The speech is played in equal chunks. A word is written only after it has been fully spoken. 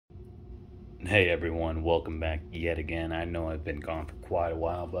Hey everyone, welcome back yet again. I know I've been gone for quite a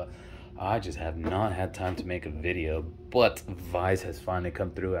while, but I just have not had time to make a video. But Vice has finally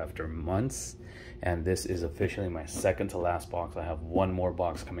come through after months, and this is officially my second to last box. I have one more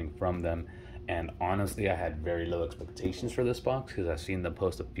box coming from them, and honestly, I had very low expectations for this box because I've seen them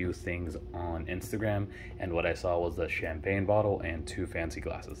post a few things on Instagram, and what I saw was the champagne bottle and two fancy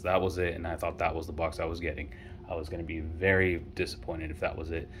glasses. That was it, and I thought that was the box I was getting. I was going to be very disappointed if that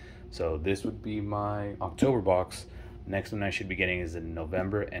was it. So this would be my October box. Next one I should be getting is in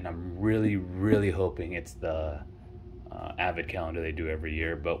November, and I'm really hoping it's the Avid calendar they do every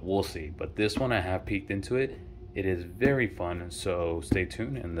year, but we'll see. But this one I have peeked into it. It is very fun, so stay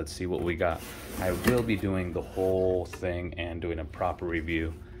tuned and let's see what we got. I will be doing the whole thing and doing a proper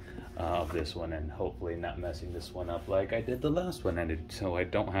review of this one, and hopefully not messing this one up like I did the last one ended, so I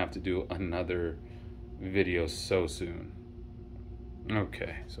don't have to do another video so soon.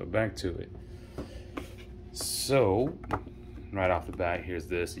 Okay, so back to it. So right off the bat, here's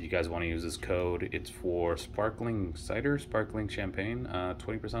this. If you guys want to use this code, it's for sparkling cider, sparkling champagne,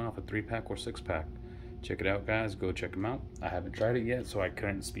 20% off a 3-pack or 6-pack. Check it out, guys. Go check them out. I haven't tried it yet, so I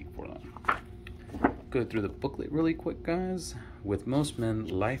couldn't speak for them. Go through the booklet really quick, guys. With most men,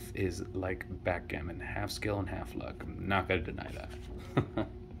 life is like backgammon, half skill and half luck. I'm not gonna deny that.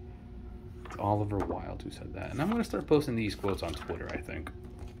 Oliver Wilde who said that, and I'm gonna start posting these quotes on Twitter, I think.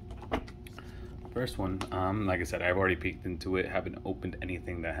 First one, like I said, I've already peeked into it, haven't opened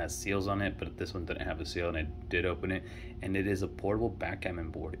anything that has seals on it, but this one didn't have a seal and I did open it, and it is a portable backgammon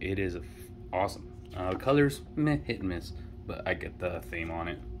board. It is awesome. Colors, meh, hit and miss, but I get the theme on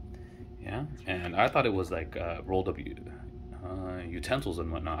it. Yeah, and I thought it was like rolled up utensils and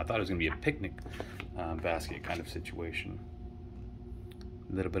whatnot. I thought it was gonna be a picnic basket kind of situation.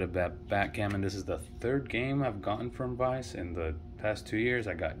 A little bit of backgammon. This is the third game I've gotten from Vice in the past 2 years.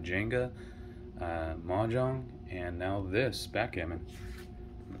 I got Jenga, Mahjong, and now this backgammon.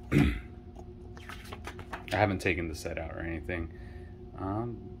 I haven't taken the set out or anything,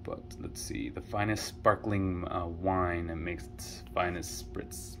 but let's see. The finest sparkling wine and makes its finest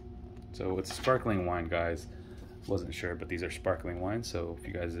spritz. So it's sparkling wine, guys. Wasn't sure, but these are sparkling wines. So if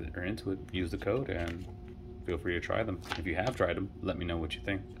you guys are into it, use the code and feel free to try them. If you have tried them, let me know what you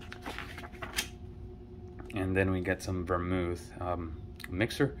think. And then we get some vermouth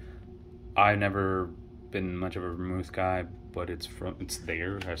mixer. I've never been much of a vermouth guy, but it's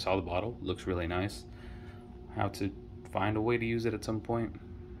there. I saw the bottle, looks really nice. How to find a way to use it at some point.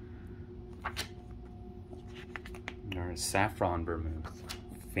 There's saffron vermouth,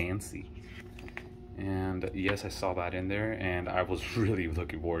 fancy. And yes, I saw that in there, and I was really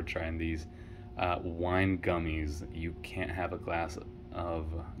looking forward to trying these. Wine gummies. You can't have a glass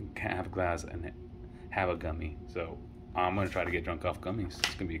and have a gummy. So I'm gonna try to get drunk off gummies.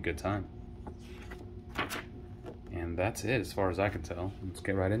 It's gonna be a good time. And that's it as far as I can tell. Let's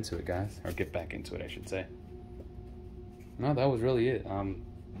get right into it, guys. Or get back into it, I should say. No, that was really it.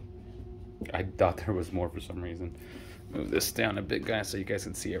 I thought there was more for some reason. Move this down a bit, guys, so you guys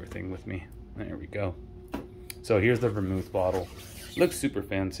can see everything with me. There we go. So here's the vermouth bottle. Looks super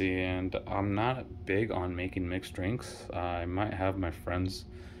fancy, and I'm not big on making mixed drinks. I might have my friends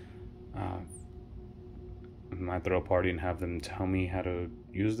might throw a party and have them tell me how to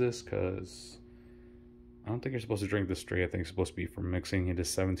use this, because I don't think you're supposed to drink this straight. I think it's supposed to be for mixing. It is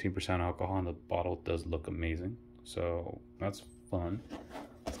 17% alcohol, and the bottle does look amazing, so that's fun.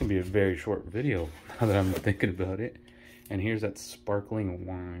 It's gonna be a very short video now that I'm thinking about it. And here's that sparkling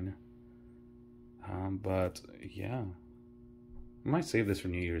wine. But yeah, I might save this for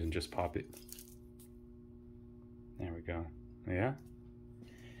New Year's and just pop it. There we go. Yeah.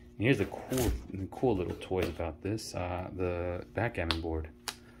 And here's the cool little toys about this. The backgammon board.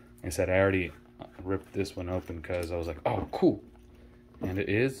 Like I said, I already ripped this one open because I was like, oh, cool. And it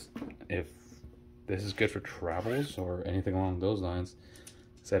is. If this is good for travels or anything along those lines.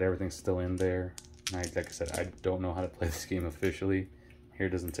 I said everything's still in there. Like I said, I don't know how to play this game officially. Here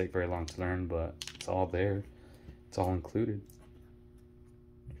it doesn't take very long to learn, but it's all there. It's all included.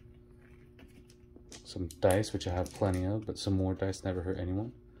 Some dice, which I have plenty of, but some more dice never hurt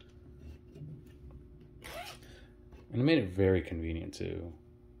anyone. And it made it very convenient to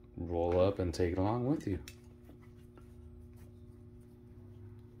roll up and take it along with you.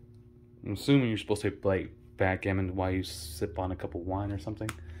 I'm assuming you're supposed to play backgammon while you sip on a cup of wine or something.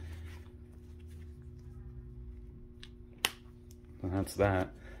 And that's that. Like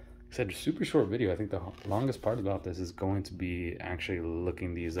I said, super short video. I think the longest part about this is going to be actually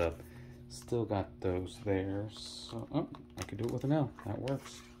looking these up. Still got those there, so oh, I could do it with an L. That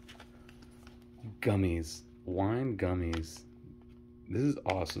works. Gummies. Wine gummies. This is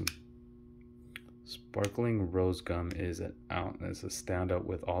awesome. Sparkling rose gum is a standout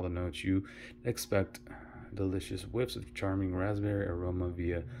with all the notes you expect. Delicious whiffs of charming raspberry aroma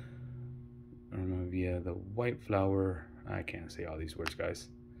via the white flower. I can't say all these words, guys.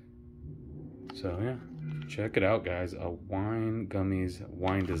 So yeah, check it out, guys. A wine gummies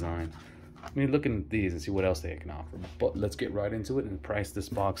wine design. I mean, look at these and see what else they can offer. But let's get right into it and price this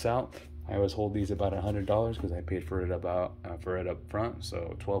box out. I always hold these about $100 because I paid for it up front,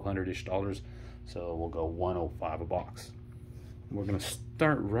 so $1,200-ish dollars. So we'll go $105 a box. We're gonna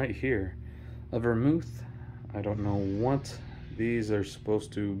start right here. A vermouth. I don't know what these are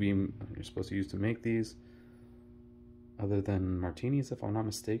supposed to be. You're supposed to use to make these, other than martinis, if I'm not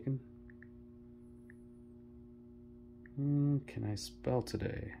mistaken. Can I spell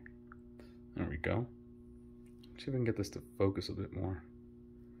today? There we go. See if I can get this to focus a bit more.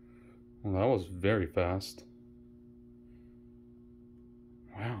 Well, that was very fast.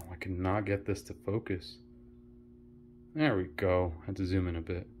 Wow, I cannot get this to focus. There we go. I had to zoom in a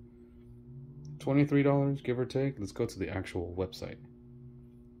bit. $23, give or take. Let's go to the actual website.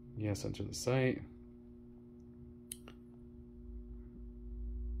 Yes, enter the site.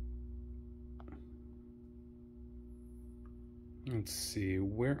 Let's see,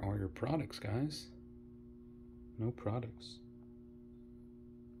 where are your products, guys? No products.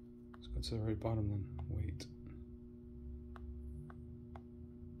 Let's go to the very bottom then. Wait.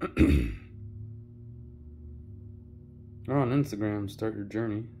 Oh, on Instagram, start your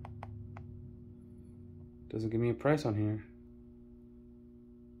journey. Doesn't give me a price on here.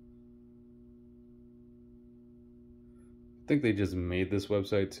 I think they just made this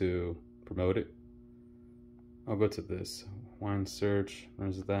website to promote it. I'll go to this. Wine search,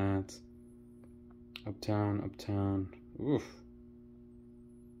 where's that? Uptown. Oof.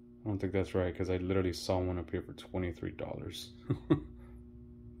 I don't think that's right because I literally saw one up here for $23.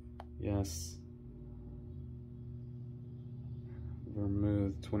 Yes.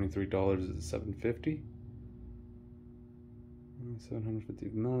 Vermouth, $23 is $7.50. 750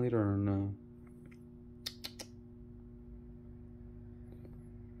 milliliter or no?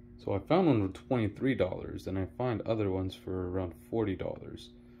 So I found one for $23 and I find other ones for around $40.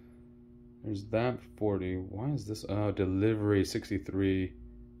 There's that 40. Why is this? Oh, delivery 63.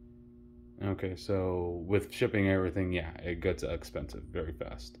 Okay, so with shipping and everything, yeah, it gets expensive very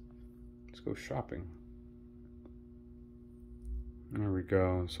fast. Let's go shopping. There we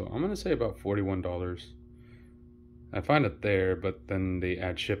go. So I'm gonna say about $41. I find it there, but then they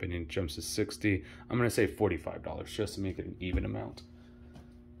add shipping and it jumps to 60. I'm gonna say $45 just to make it an even amount.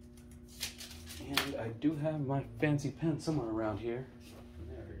 And I do have my fancy pen somewhere around here.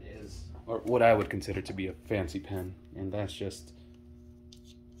 There it is. Or what I would consider to be a fancy pen. And that's just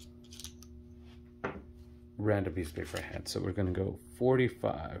random piece of paper I had. So we're gonna go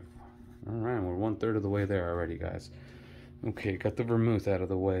 45. All right, we're 1/3 of the way there already, guys. Okay, got the vermouth out of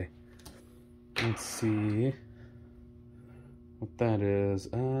the way. Let's see what that is.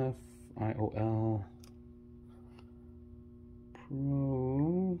 FIOL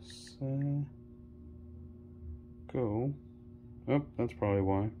Go. Oh, that's probably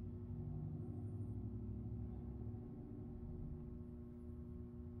why.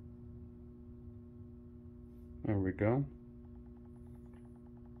 There we go.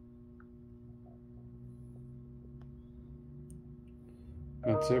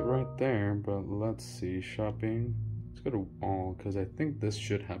 That's it right there, but let's see, shopping. Let's go to all, because I think this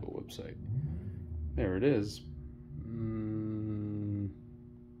should have a website. There it is. Can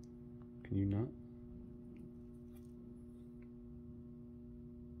you not?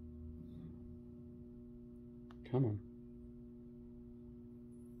 Come on.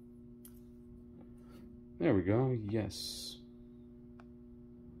 There we go, yes.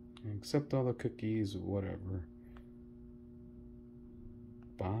 Accept all the cookies, whatever.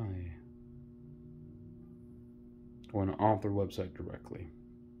 Buy. Or off their website directly.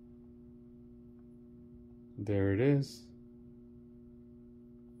 There it is.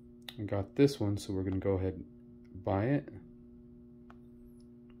 I got this one, so we're gonna go ahead and buy it.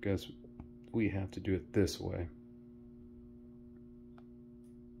 Guess we have to do it this way.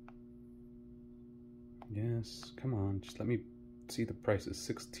 Yes, come on, just let me see the prices.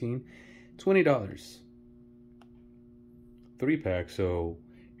 $20. 3-pack, so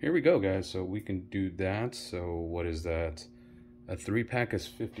here we go, guys. So we can do that. So what is that? A 3-pack is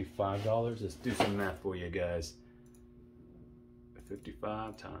 $55. Let's do some math for you guys.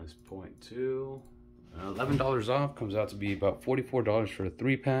 55 times 0.2. $11 off comes out to be about $44 for a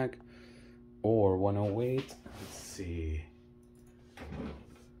 3-pack, or 108. Let's see.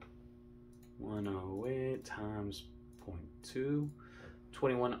 108 times 0.2.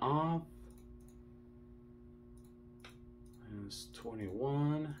 21 off. It's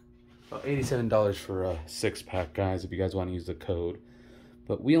 21. About $87 for a 6-pack, guys, if you guys want to use the code.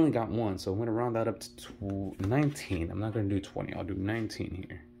 But we only got one, so I'm going to round that up to 19. I'm not going to do 20. I'll do 19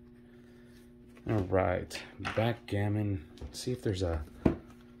 here. All right, backgammon. See if there's a.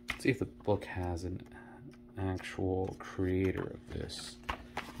 See if the book has an actual creator of this.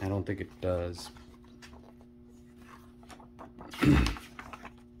 I don't think it does.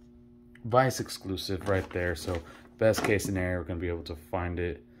 Vice exclusive right there. So best case scenario, we're gonna be able to find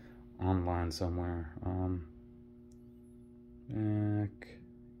it online somewhere. Backgammon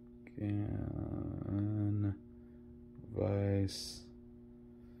Vice.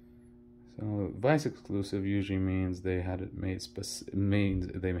 So Vice exclusive usually means they had it made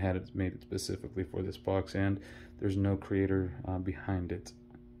specifically for this box, and there's no creator behind it.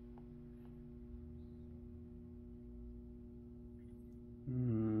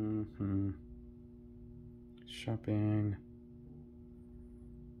 Shopping.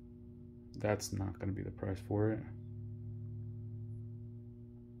 That's not going to be the price for it.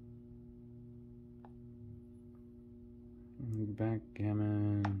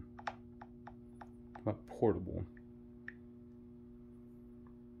 Backgammon. About portable.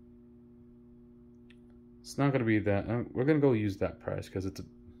 It's not going to be that. We're going to go use that price because it's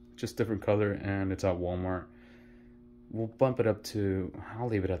just different color and it's at Walmart. We'll bump it up to, I'll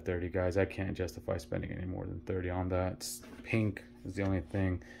leave it at 30, guys. I can't justify spending any more than 30 on that. It's pink is the only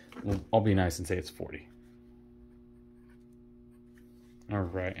thing. I'll be nice and say it's 40. All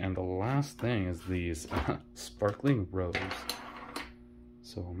right, and the last thing is these sparkling rose.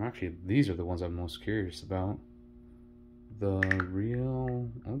 So I'm actually, these are the ones I'm most curious about. The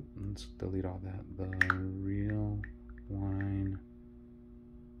real, oh, let's delete all that. The real wine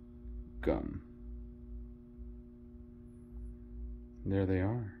gum. There they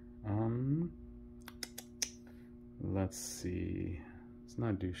are. Let's see. Let's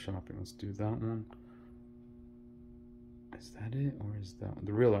not do shopping. Let's do that one. Is that it, or is that one?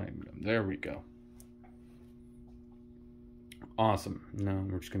 The real item? There we go. Awesome. Now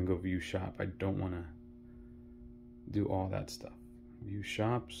we're just gonna go view shop. I don't want to do all that stuff. View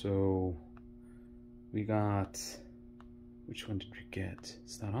shop. So we got. Which one did we get?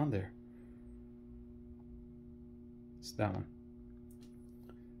 It's not on there. It's that one.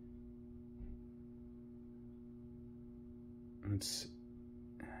 It's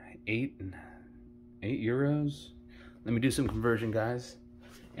 8 euros. Let me do some conversion, guys,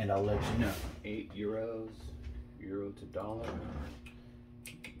 and I'll let you know. 8 euros, euro to dollar,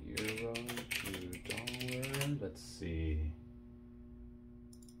 euro to dollar. Let's see.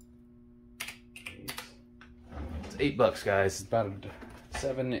 It's $8, guys. It's about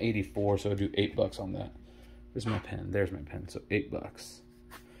 $7.84, so I'll do $8 on that. Where's my pen? There's my pen. So $8.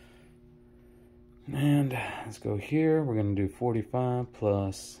 And let's go here. We're going to do 45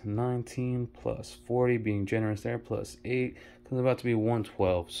 plus 19 plus 40, being generous there, plus 8. It's about to be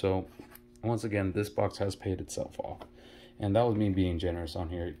 112. So once again, this box has paid itself off. And that was me being generous on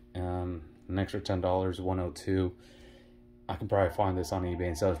here. An extra $10, 102. I can probably find this on eBay,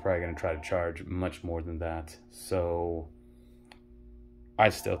 and so I was probably going to try to charge much more than that. So I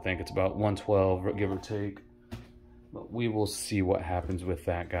still think it's about 112, give or take. But we will see what happens with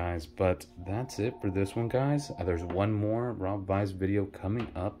that, guys. But that's it for this one, guys. There's one more Robb Vice video coming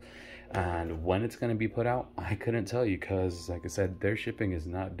up. And when it's going to be put out, I couldn't tell you because, like I said, their shipping is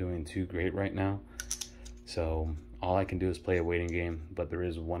not doing too great right now. So all I can do is play a waiting game. But there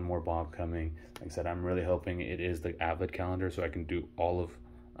is one more Bob coming. Like I said, I'm really hoping it is the Avid calendar so I can do all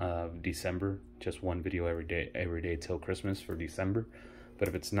of December. Just one video every day till Christmas for December. But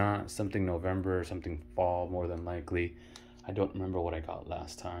if it's not, something November or something fall, more than likely. I don't remember what I got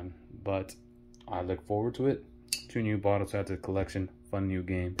last time, but I look forward to it. 2 new bottles added to the collection, fun new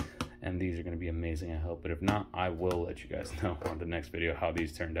game, and these are going to be amazing, I hope. But if not, I will let you guys know on the next video how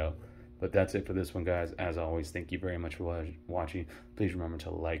these turned out. But that's it for this one, guys. As always, thank you very much for watching. Please remember to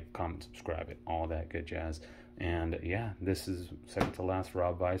like, comment, subscribe, and all that good jazz. And yeah, this is second to last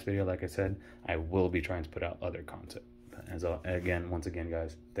Robb Vice video. Like I said, I will be trying to put out other content. Once again,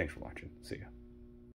 guys, thanks for watching. See ya.